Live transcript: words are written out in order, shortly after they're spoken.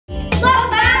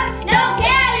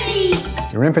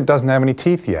Your infant doesn't have any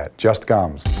teeth yet, just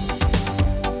gums.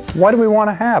 Why do we want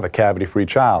to have a cavity-free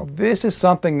child? This is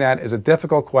something that is a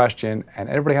difficult question, and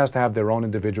everybody has to have their own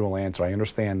individual answer. I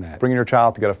understand that. Bringing your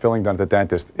child to get a filling done at the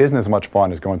dentist isn't as much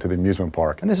fun as going to the amusement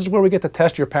park. And this is where we get to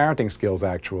test your parenting skills,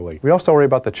 actually. We also worry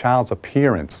about the child's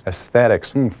appearance,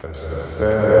 aesthetics,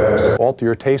 alter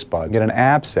your taste buds, get an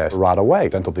abscess, rot away,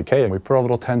 dental decay. And we put our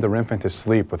little tender infant to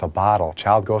sleep with a bottle.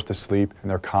 Child goes to sleep, and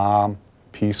they're calm,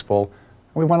 peaceful.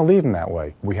 We want to leave them that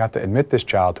way. We have to admit this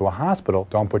child to a hospital.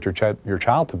 Don't put your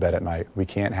child to bed at night. We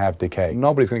can't have decay.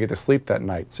 Nobody's going to get to sleep that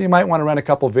night. So you might want to rent a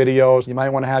couple videos. You might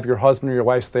want to have your husband or your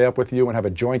wife stay up with you and have a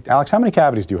joint. Alex, how many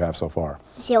cavities do you have so far?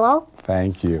 0.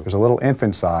 Thank you. There's a little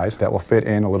infant size that will fit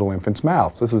in a little infant's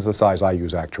mouth. So this is the size I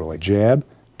use, actually. Jab,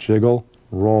 jiggle,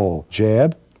 roll.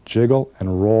 Jab, jiggle,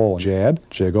 and roll. Jab,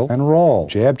 jiggle, and roll.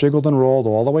 Jab, jiggled, and rolled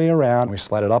all the way around. We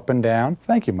slide it up and down.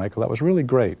 Thank you, Michael. That was really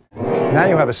great. Now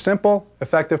you have a simple,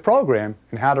 effective program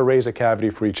in how to raise a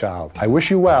cavity-free child. I wish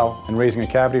you well in raising a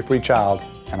cavity-free child,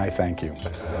 and I thank you.